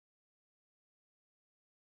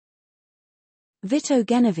Vito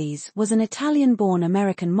Genovese was an Italian-born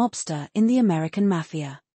American mobster in the American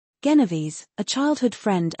Mafia. Genovese, a childhood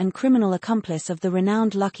friend and criminal accomplice of the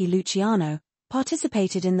renowned Lucky Luciano,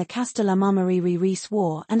 participated in the Castellammarese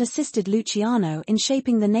War and assisted Luciano in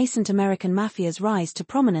shaping the nascent American Mafia's rise to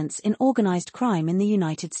prominence in organized crime in the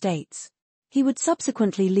United States. He would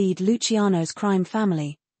subsequently lead Luciano's crime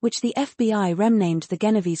family, which the FBI renamed the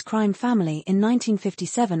Genovese Crime Family in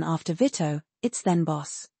 1957 after Vito, its then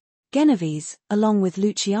boss. Genovese, along with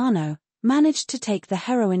Luciano, managed to take the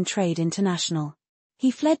heroin trade international.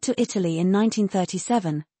 He fled to Italy in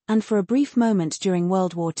 1937, and for a brief moment during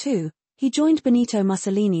World War II, he joined Benito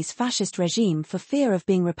Mussolini's fascist regime for fear of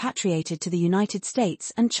being repatriated to the United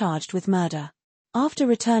States and charged with murder. After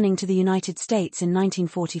returning to the United States in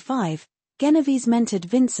 1945, Genovese mentored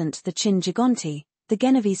Vincent the Chin Gigante, the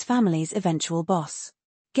Genovese family's eventual boss.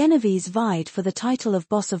 Genovese vied for the title of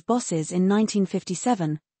Boss of Bosses in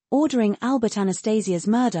 1957, ordering Albert Anastasia's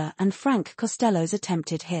murder and Frank Costello's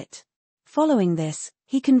attempted hit. Following this,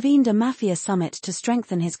 he convened a mafia summit to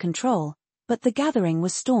strengthen his control, but the gathering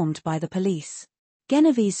was stormed by the police.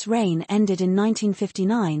 Genovese's reign ended in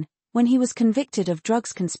 1959, when he was convicted of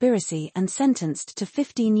drugs conspiracy and sentenced to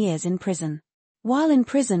 15 years in prison. While in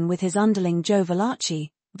prison with his underling Joe Valachi,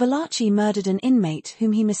 Valachi murdered an inmate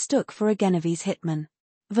whom he mistook for a Genovese hitman.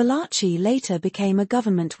 Valachi later became a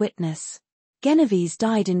government witness. Genovese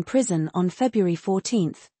died in prison on February 14,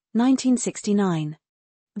 1969.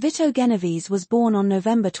 Vito Genovese was born on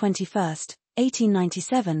November 21,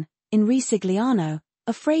 1897, in Risigliano,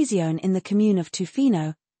 a frazione in the commune of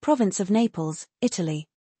Tufino, province of Naples, Italy.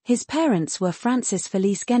 His parents were Francis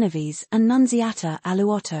Felice Genovese and Nunziata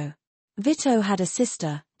Aluotto. Vito had a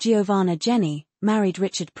sister, Giovanna Jenny, married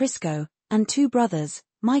Richard Prisco, and two brothers,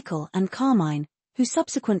 Michael and Carmine, who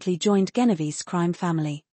subsequently joined Genovese's crime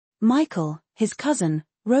family. Michael, his cousin,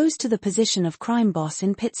 rose to the position of crime boss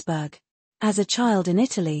in Pittsburgh. As a child in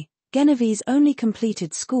Italy, Genovese only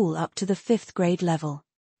completed school up to the 5th grade level.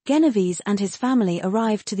 Genovese and his family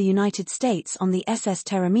arrived to the United States on the SS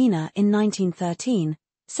Terramina in 1913,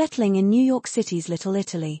 settling in New York City's Little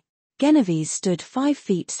Italy. Genovese stood 5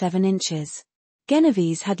 feet 7 inches.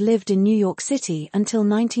 Genovese had lived in New York City until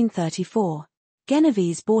 1934.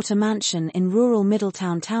 Genovese bought a mansion in rural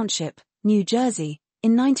Middletown Township, New Jersey,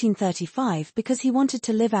 in 1935 because he wanted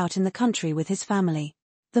to live out in the country with his family.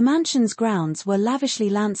 The mansion's grounds were lavishly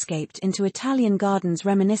landscaped into Italian gardens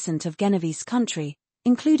reminiscent of Genovese's country,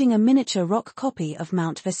 including a miniature rock copy of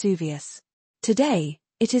Mount Vesuvius. Today,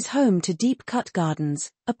 it is home to Deep Cut Gardens,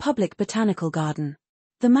 a public botanical garden.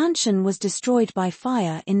 The mansion was destroyed by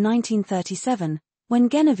fire in 1937, when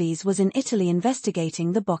Genovese was in Italy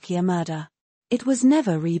investigating the Boccia murder. It was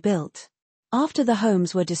never rebuilt. After the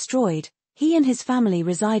homes were destroyed, he and his family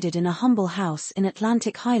resided in a humble house in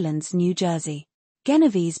Atlantic Highlands, New Jersey.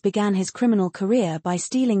 Genovese began his criminal career by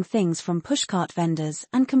stealing things from pushcart vendors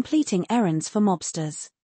and completing errands for mobsters.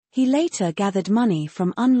 He later gathered money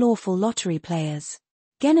from unlawful lottery players.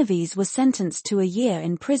 Genovese was sentenced to a year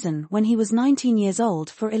in prison when he was 19 years old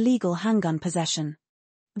for illegal handgun possession.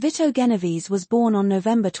 Vito Genovese was born on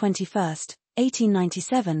November 21,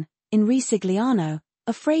 1897, in Risigliano,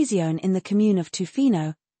 a frazione in the commune of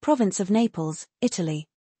Tufino, province of Naples, Italy.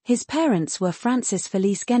 His parents were Francis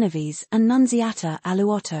Felice Genovese and Nunziata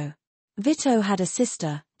Aluotto. Vito had a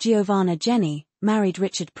sister, Giovanna Jenny, married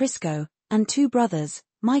Richard Prisco, and two brothers,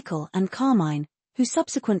 Michael and Carmine, who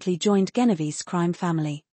subsequently joined Genovese's crime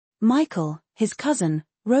family. Michael, his cousin,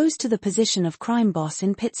 rose to the position of crime boss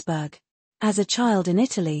in Pittsburgh. As a child in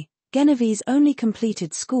Italy, Genovese only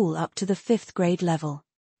completed school up to the 5th grade level.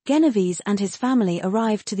 Genovese and his family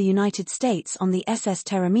arrived to the United States on the SS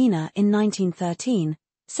Terramina in 1913,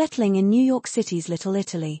 settling in New York City's Little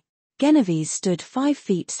Italy. Genovese stood 5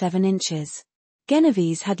 feet 7 inches.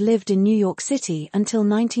 Genovese had lived in New York City until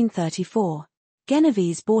 1934.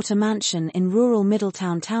 Genovese bought a mansion in rural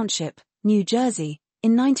Middletown Township, New Jersey,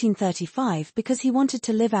 in 1935 because he wanted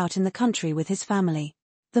to live out in the country with his family.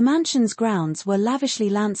 The mansion's grounds were lavishly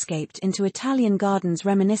landscaped into Italian gardens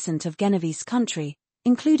reminiscent of Genovese's country,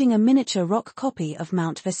 including a miniature rock copy of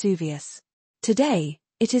Mount Vesuvius. Today,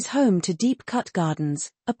 it is home to Deep Cut Gardens,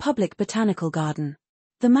 a public botanical garden.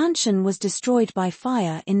 The mansion was destroyed by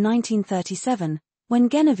fire in 1937, when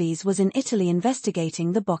Genovese was in Italy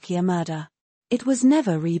investigating the Boccia murder. It was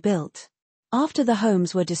never rebuilt. After the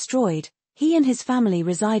homes were destroyed, he and his family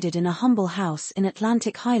resided in a humble house in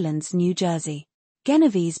Atlantic Highlands, New Jersey.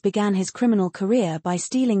 Genovese began his criminal career by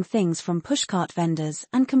stealing things from pushcart vendors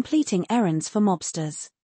and completing errands for mobsters.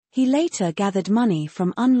 He later gathered money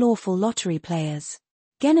from unlawful lottery players.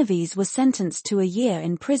 Genovese was sentenced to a year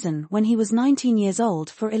in prison when he was 19 years old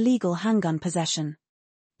for illegal handgun possession.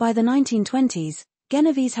 By the 1920s,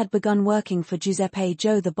 Genovese had begun working for Giuseppe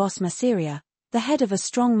Joe the Boss Masseria, the head of a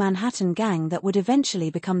strong Manhattan gang that would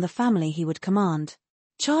eventually become the family he would command.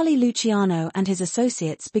 Charlie Luciano and his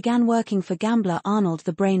associates began working for gambler Arnold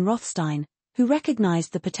the Brain Rothstein, who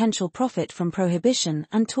recognized the potential profit from prohibition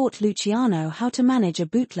and taught Luciano how to manage a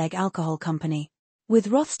bootleg alcohol company. With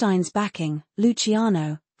Rothstein's backing,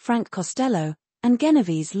 Luciano, Frank Costello, and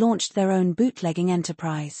Genovese launched their own bootlegging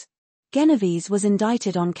enterprise. Genovese was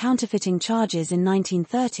indicted on counterfeiting charges in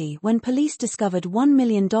 1930 when police discovered $1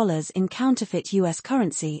 million in counterfeit U.S.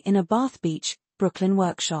 currency in a Bath Beach, Brooklyn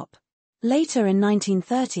workshop. Later in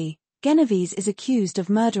 1930, Genovese is accused of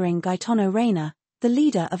murdering Gaetano Reina, the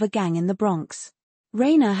leader of a gang in the Bronx.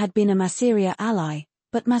 Reina had been a Masseria ally,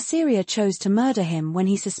 but Masseria chose to murder him when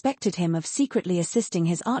he suspected him of secretly assisting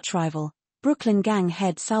his archrival, Brooklyn gang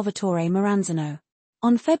head Salvatore Maranzano.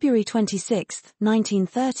 On February 26,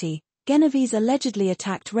 1930, Genovese allegedly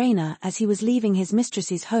attacked Reina as he was leaving his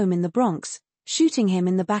mistress's home in the Bronx, shooting him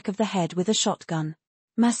in the back of the head with a shotgun.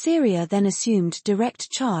 Masseria then assumed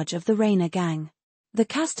direct charge of the Reina gang. The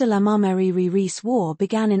Castellammarese War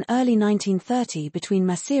began in early 1930 between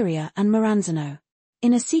Masseria and Maranzano.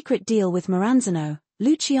 In a secret deal with Maranzano,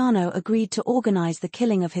 Luciano agreed to organize the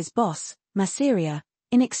killing of his boss, Masseria,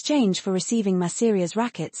 in exchange for receiving Masseria's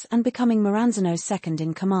rackets and becoming Maranzano's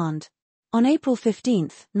second-in-command. On April 15,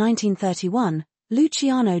 1931,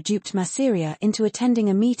 Luciano duped Masseria into attending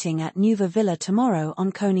a meeting at Nuva Villa Tomorrow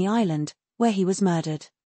on Coney Island, where he was murdered.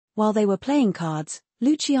 While they were playing cards,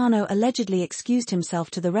 Luciano allegedly excused himself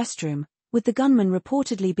to the restroom, with the gunmen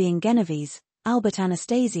reportedly being Genovese, Albert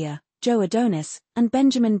Anastasia, Joe Adonis, and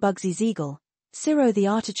Benjamin Bugsy Siegel. Ciro the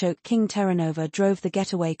Artichoke King Terranova drove the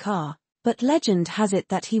getaway car, but legend has it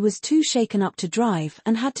that he was too shaken up to drive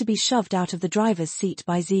and had to be shoved out of the driver's seat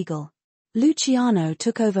by Siegel. Luciano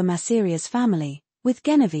took over Masseria's family, with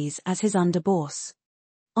Genovese as his underboss.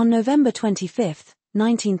 On November 25,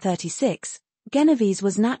 1936, Genovese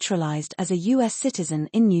was naturalized as a U.S. citizen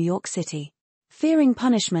in New York City. Fearing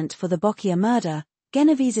punishment for the Boccia murder,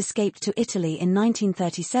 Genovese escaped to Italy in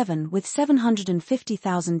 1937 with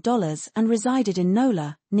 $750,000 and resided in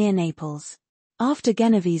Nola, near Naples. After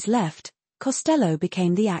Genovese left, Costello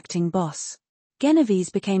became the acting boss. Genovese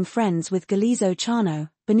became friends with Galeazzo Ciano,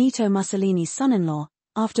 Benito Mussolini's son-in-law.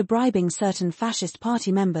 After bribing certain fascist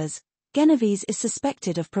party members, Genovese is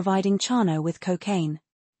suspected of providing Ciano with cocaine.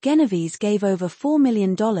 Genovese gave over $4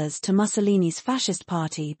 million to Mussolini's fascist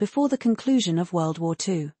party before the conclusion of World War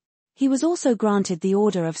II. He was also granted the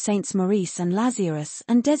Order of Saints Maurice and Lazarus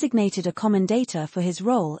and designated a commendator for his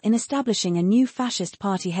role in establishing a new fascist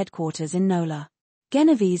party headquarters in Nola.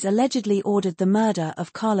 Genovese allegedly ordered the murder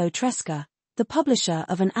of Carlo Tresca, the publisher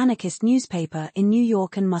of an anarchist newspaper in New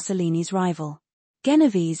York and Mussolini's rival.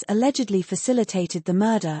 Genovese allegedly facilitated the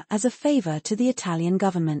murder as a favor to the Italian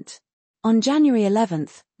government. On January 11,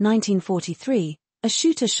 1943, a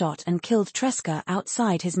shooter shot and killed Tresca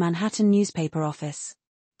outside his Manhattan newspaper office.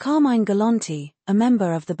 Carmine Galante, a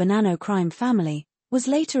member of the Bonanno crime family, was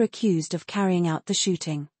later accused of carrying out the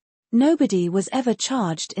shooting. Nobody was ever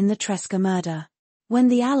charged in the Tresca murder. When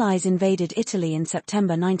the Allies invaded Italy in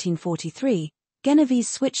September 1943, Genovese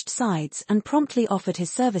switched sides and promptly offered his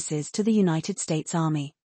services to the United States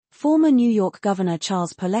Army. Former New York Governor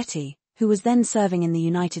Charles Poletti, who was then serving in the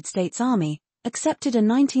United States Army, accepted a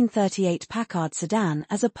 1938 Packard sedan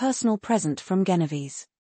as a personal present from Genovese.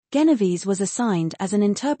 Genovese was assigned as an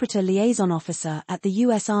interpreter liaison officer at the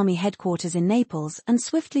U.S. Army headquarters in Naples and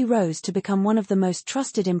swiftly rose to become one of the most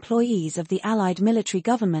trusted employees of the Allied military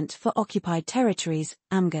government for occupied territories,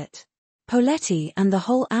 AMGOT. Poletti and the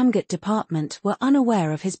whole AMGOT department were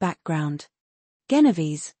unaware of his background.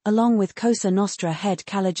 Genovese, along with Cosa Nostra head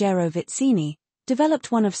Calogero Vizzini,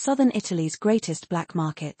 developed one of southern Italy's greatest black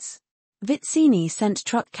markets. Vizzini sent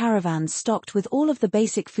truck caravans stocked with all of the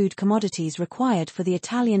basic food commodities required for the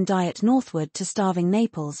Italian diet northward to starving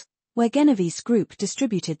Naples, where Genovese Group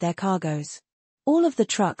distributed their cargoes. All of the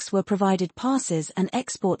trucks were provided passes and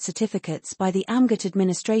export certificates by the AMGOT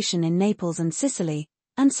administration in Naples and Sicily,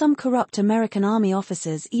 and some corrupt American Army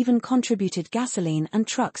officers even contributed gasoline and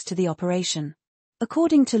trucks to the operation.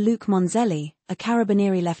 According to Luke Monzelli, a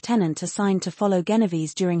Carabinieri lieutenant assigned to follow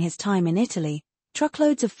Genovese during his time in Italy,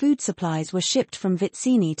 truckloads of food supplies were shipped from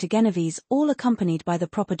Vizzini to Genovese, all accompanied by the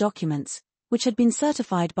proper documents, which had been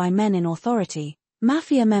certified by men in authority,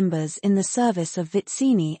 mafia members in the service of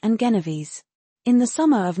Vizzini and Genovese. In the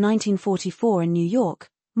summer of 1944 in New York,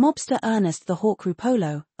 mobster Ernest the Hawk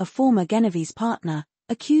Rupolo, a former Genovese partner,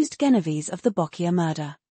 accused Genovese of the Boccia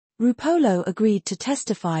murder. Rupolo agreed to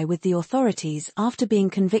testify with the authorities after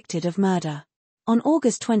being convicted of murder. On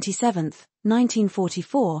August 27,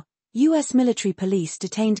 1944, U.S. military police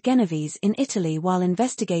detained Genovese in Italy while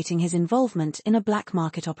investigating his involvement in a black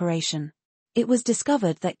market operation. It was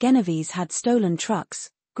discovered that Genovese had stolen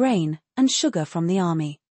trucks, grain, and sugar from the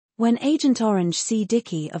army. When Agent Orange C.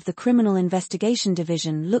 Dickey of the Criminal Investigation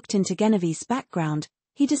Division looked into Genovese's background,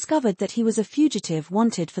 he discovered that he was a fugitive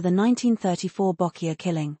wanted for the 1934 Boccia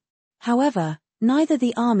killing. However, neither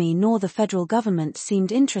the army nor the federal government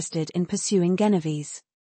seemed interested in pursuing Genovese.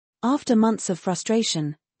 After months of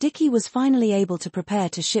frustration, Dickey was finally able to prepare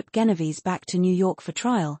to ship Genovese back to New York for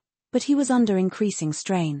trial, but he was under increasing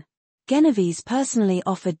strain. Genovese personally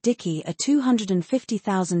offered Dickey a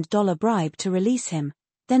 $250,000 bribe to release him,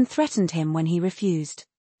 then threatened him when he refused.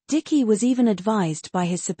 Dickey was even advised by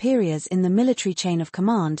his superiors in the military chain of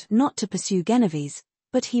command not to pursue Genovese,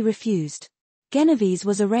 but he refused. Genovese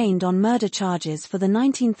was arraigned on murder charges for the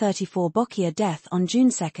 1934 Boccia death on June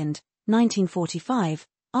 2, 1945,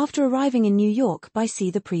 after arriving in New York by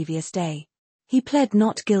sea the previous day. He pled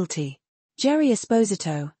not guilty. Jerry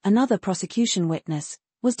Esposito, another prosecution witness,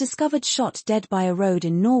 was discovered shot dead by a road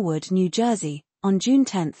in Norwood, New Jersey, on June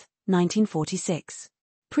 10, 1946.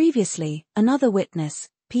 Previously, another witness,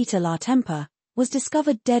 Peter LaTempa, was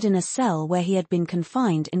discovered dead in a cell where he had been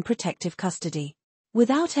confined in protective custody.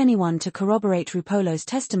 Without anyone to corroborate Rupolo's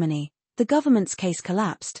testimony, the government's case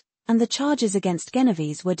collapsed, and the charges against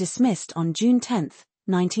Genovese were dismissed on June 10,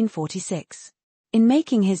 1946. In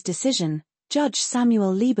making his decision, Judge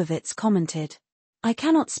Samuel Leibovitz commented, "I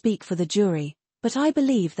cannot speak for the jury, but I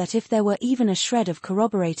believe that if there were even a shred of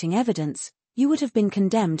corroborating evidence, you would have been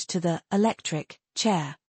condemned to the electric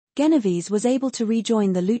chair." Genovese was able to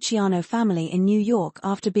rejoin the Luciano family in New York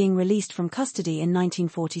after being released from custody in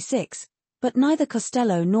 1946, but neither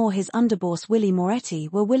Costello nor his underboss Willie Moretti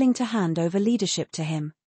were willing to hand over leadership to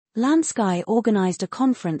him. Lansky organized a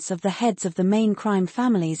conference of the heads of the main crime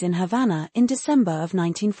families in Havana in December of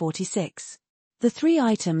 1946. The three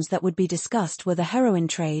items that would be discussed were the heroin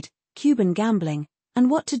trade, Cuban gambling, and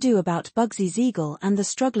what to do about Bugsy Siegel and the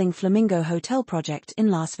struggling Flamingo Hotel project in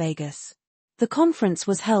Las Vegas. The conference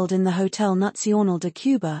was held in the Hotel Nacional de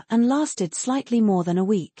Cuba and lasted slightly more than a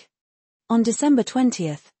week. On December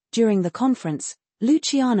 20, during the conference,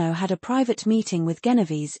 Luciano had a private meeting with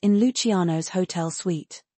Genovese in Luciano's hotel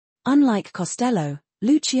suite. Unlike Costello,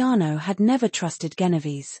 Luciano had never trusted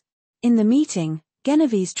Genovese. In the meeting,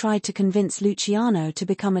 Genovese tried to convince Luciano to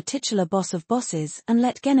become a titular boss of bosses and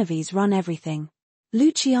let Genovese run everything.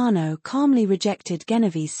 Luciano calmly rejected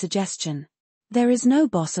Genovese's suggestion. "There is no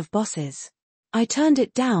boss of bosses. I turned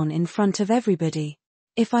it down in front of everybody.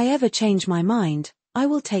 If I ever change my mind, I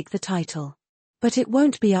will take the title. But it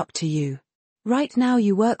won't be up to you. Right now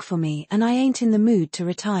you work for me and I ain't in the mood to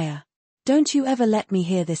retire. Don't you ever let me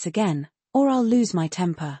hear this again, or I'll lose my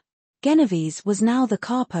temper." Genovese was now the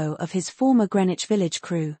capo of his former Greenwich Village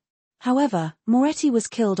crew. However, Moretti was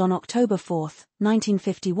killed on October 4,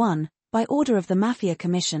 1951, by order of the Mafia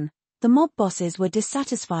Commission. The mob bosses were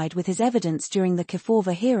dissatisfied with his evidence during the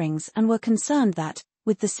Kiforva hearings and were concerned that,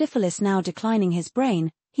 with the syphilis now declining his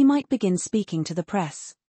brain, he might begin speaking to the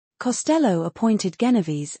press. Costello appointed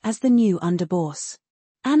Genovese as the new underboss.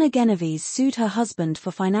 Anna Genovese sued her husband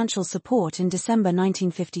for financial support in December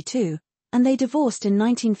 1952, and they divorced in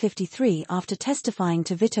 1953 after testifying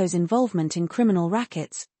to Vito's involvement in criminal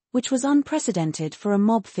rackets, which was unprecedented for a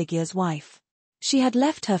mob figure's wife. She had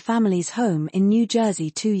left her family's home in New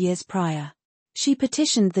Jersey 2 years prior. She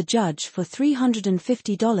petitioned the judge for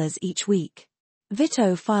 $350 each week.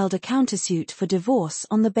 Vito filed a countersuit for divorce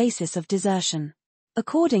on the basis of desertion.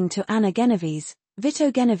 According to Anna Genovese,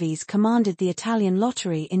 Vito Genovese commanded the Italian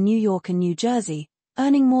lottery in New York and New Jersey,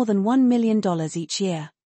 earning more than $1 million each year.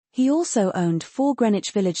 He also owned 4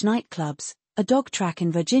 Greenwich Village nightclubs, a dog track in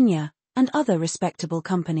Virginia, and other respectable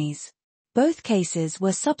companies. Both cases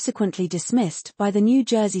were subsequently dismissed by the New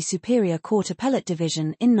Jersey Superior Court Appellate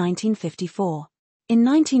Division in 1954. In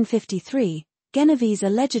 1953, Genovese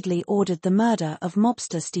allegedly ordered the murder of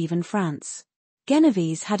mobster Stephen France.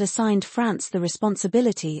 Genovese had assigned France the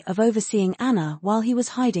responsibility of overseeing Anna while he was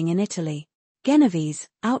hiding in Italy. Genovese,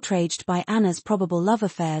 outraged by Anna's probable love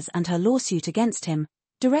affairs and her lawsuit against him,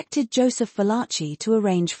 directed Joseph Valachi to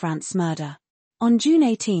arrange France's murder. On June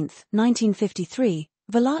 18, 1953,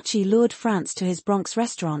 Valachi lured France to his Bronx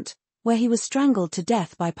restaurant, where he was strangled to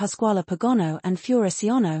death by Pasquale Pagono and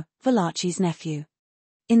Fioriciano, Valachi's nephew.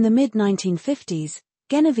 In the mid-1950s,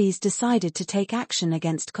 Genovese decided to take action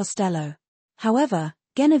against Costello. However,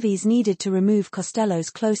 Genovese needed to remove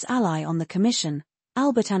Costello's close ally on the commission,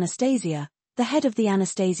 Albert Anastasia, the head of the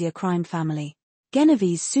Anastasia crime family.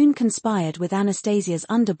 Genovese soon conspired with Anastasia's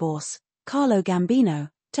underboss, Carlo Gambino,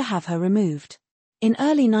 to have her removed. In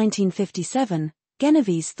early 1957,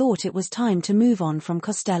 Genovese thought it was time to move on from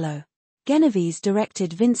Costello. Genovese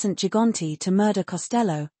directed Vincent Gigonti to murder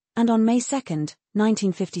Costello, and on May 2,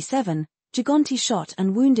 1957, Gigonti shot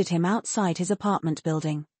and wounded him outside his apartment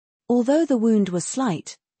building. Although the wound was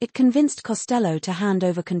slight, it convinced Costello to hand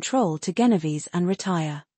over control to Genovese and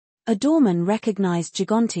retire. A doorman recognized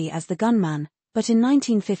Gigonti as the gunman, but in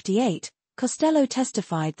 1958, Costello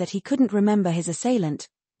testified that he couldn't remember his assailant.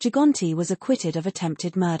 Gigonti was acquitted of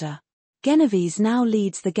attempted murder. Genovese now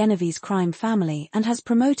leads the Genovese crime family and has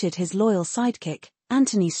promoted his loyal sidekick,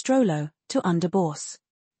 Anthony Strollo, to underboss.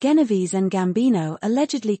 Genovese and Gambino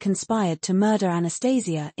allegedly conspired to murder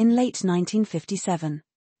Anastasia in late 1957.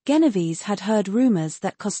 Genovese had heard rumors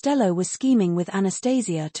that Costello was scheming with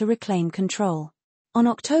Anastasia to reclaim control. On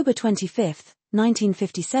October 25,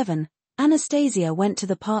 1957, Anastasia went to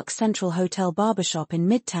the Park Central Hotel barbershop in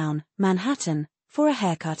Midtown, Manhattan, for a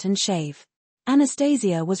haircut and shave.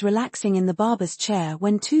 Anastasia was relaxing in the barber's chair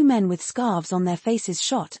when two men with scarves on their faces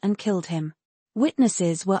shot and killed him.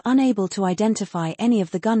 Witnesses were unable to identify any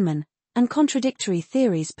of the gunmen, and contradictory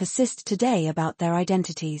theories persist today about their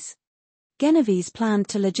identities. Genovese planned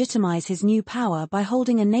to legitimize his new power by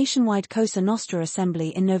holding a nationwide Cosa Nostra assembly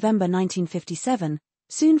in November 1957,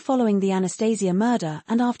 soon following the Anastasia murder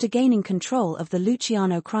and after gaining control of the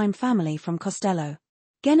Luciano crime family from Costello.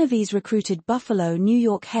 Genovese recruited Buffalo, New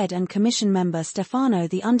York head and commission member Stefano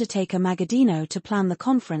the Undertaker Magaddino to plan the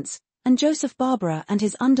conference, and Joseph Barbera and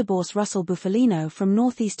his underboss Russell Bufalino from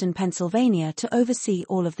northeastern Pennsylvania to oversee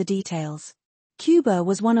all of the details. Cuba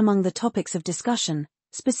was one among the topics of discussion,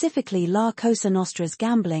 specifically La Cosa Nostra's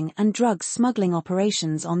gambling and drug smuggling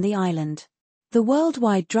operations on the island. The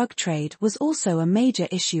worldwide drug trade was also a major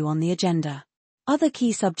issue on the agenda. Other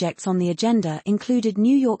key subjects on the agenda included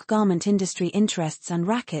New York garment industry interests and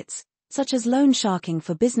rackets, such as loan sharking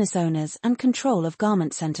for business owners and control of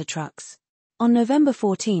garment center trucks. On November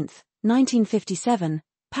 14, 1957,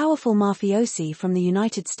 powerful mafiosi from the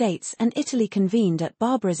United States and Italy convened at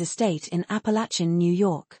Barbera's estate in Appalachian, New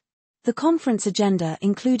York. The conference agenda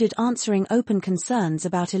included answering open concerns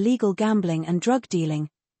about illegal gambling and drug dealing,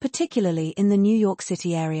 particularly in the New York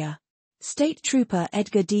City area. State Trooper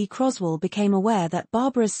Edgar D. Croswell became aware that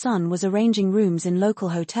Barbera's son was arranging rooms in local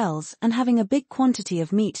hotels and having a big quantity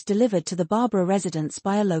of meat delivered to the Barbera residence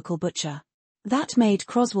by a local butcher. That made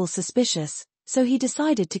Croswell suspicious, so he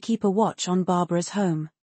decided to keep a watch on Barbera's home.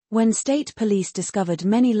 When state police discovered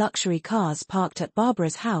many luxury cars parked at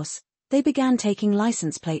Barbera's house, they began taking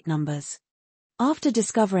license plate numbers. After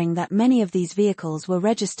discovering that many of these vehicles were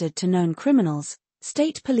registered to known criminals,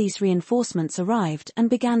 state police reinforcements arrived and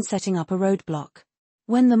began setting up a roadblock.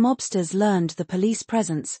 When the mobsters learned the police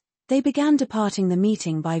presence, they began departing the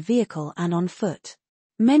meeting by vehicle and on foot.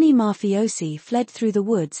 Many mafiosi fled through the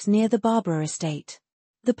woods near the Barbera estate.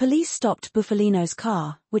 The police stopped Bufalino's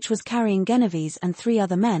car, which was carrying Genovese and 3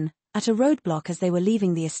 other men, at a roadblock as they were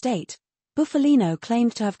leaving the estate. Bufalino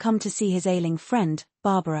claimed to have come to see his ailing friend,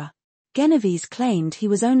 Barbera. Genovese claimed he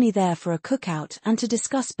was only there for a cookout and to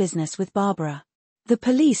discuss business with Barbera. The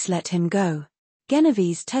police let him go.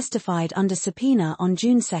 Genovese testified under subpoena on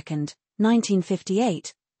June 2,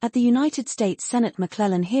 1958, at the United States Senate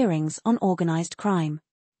McClellan hearings on organized crime.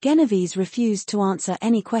 Genovese refused to answer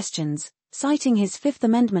any questions, citing his Fifth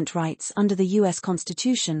Amendment rights under the U.S.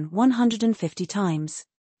 Constitution 150 times.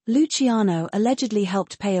 Luciano allegedly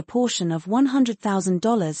helped pay a portion of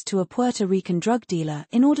 $100,000 to a Puerto Rican drug dealer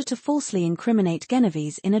in order to falsely incriminate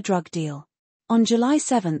Genovese in a drug deal. On July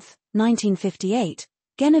 7, 1958,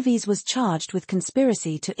 Genovese was charged with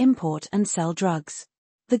conspiracy to import and sell drugs.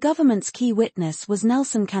 The government's key witness was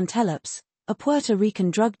Nelson Cantelops, a Puerto Rican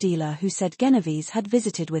drug dealer who said Genovese had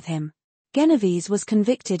visited with him. Genovese was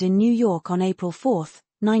convicted in New York on April 4,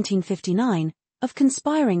 1959, of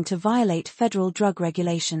conspiring to violate federal drug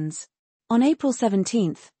regulations. On April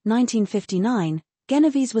 17, 1959,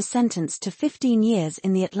 Genovese was sentenced to 15 years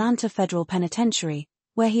in the Atlanta Federal Penitentiary,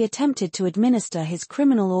 where he attempted to administer his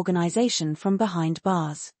criminal organization from behind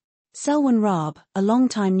bars. Selwyn Raab, a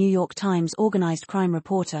longtime New York Times organized crime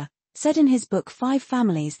reporter, said in his book 5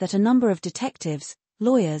 Families that a number of detectives,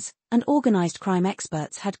 lawyers, and organized crime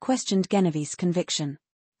experts had questioned Genovese's conviction.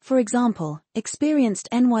 For example, experienced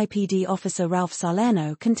NYPD officer Ralph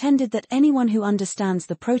Salerno contended that anyone who understands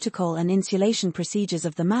the protocol and insulation procedures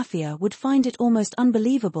of the mafia would find it almost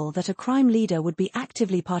unbelievable that a crime leader would be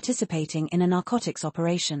actively participating in a narcotics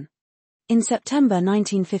operation. In September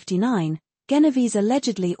 1959, Genovese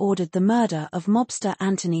allegedly ordered the murder of mobster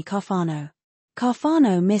Anthony Carfano.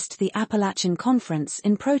 Carfano missed the Appalachian Conference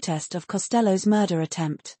in protest of Costello's murder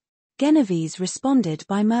attempt. Genovese responded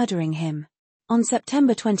by murdering him. On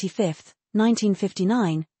September 25,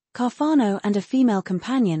 1959, Carfano and a female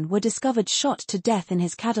companion were discovered shot to death in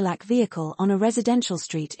his Cadillac vehicle on a residential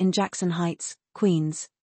street in Jackson Heights, Queens.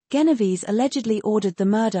 Genovese allegedly ordered the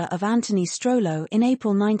murder of Anthony Strollo in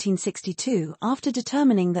April 1962 after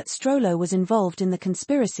determining that Strollo was involved in the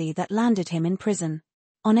conspiracy that landed him in prison.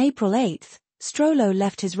 On April 8, Strollo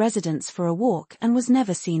left his residence for a walk and was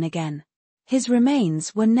never seen again. His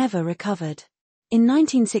remains were never recovered. In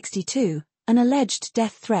 1962, an alleged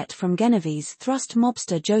death threat from Genovese thrust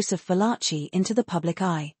mobster Joseph Valachi into the public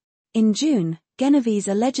eye. In June, Genovese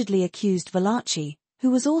allegedly accused Valachi,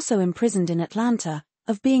 who was also imprisoned in Atlanta,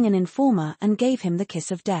 of being an informer and gave him the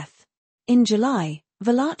kiss of death. In July,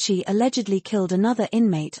 Valachi allegedly killed another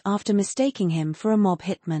inmate after mistaking him for a mob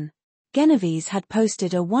hitman. Genovese had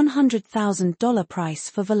posted a $100,000 price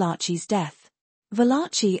for Valachi's death.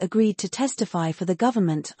 Valachi agreed to testify for the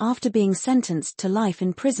government after being sentenced to life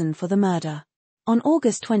in prison for the murder. On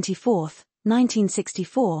August 24,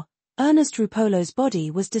 1964, Ernest Rupolo's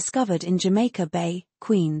body was discovered in Jamaica Bay,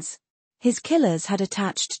 Queens. His killers had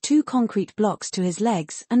attached 2 concrete blocks to his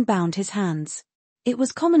legs and bound his hands. It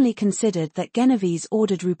was commonly considered that Genovese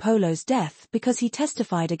ordered Rupolo's death because he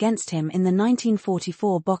testified against him in the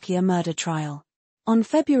 1944 Bocchia murder trial. On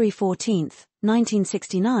February 14,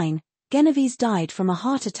 1969, Genovese died from a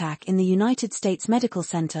heart attack in the United States Medical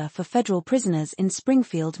Center for Federal Prisoners in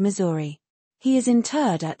Springfield, Missouri. He is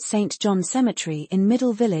interred at St. John Cemetery in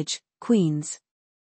Middle Village, Queens.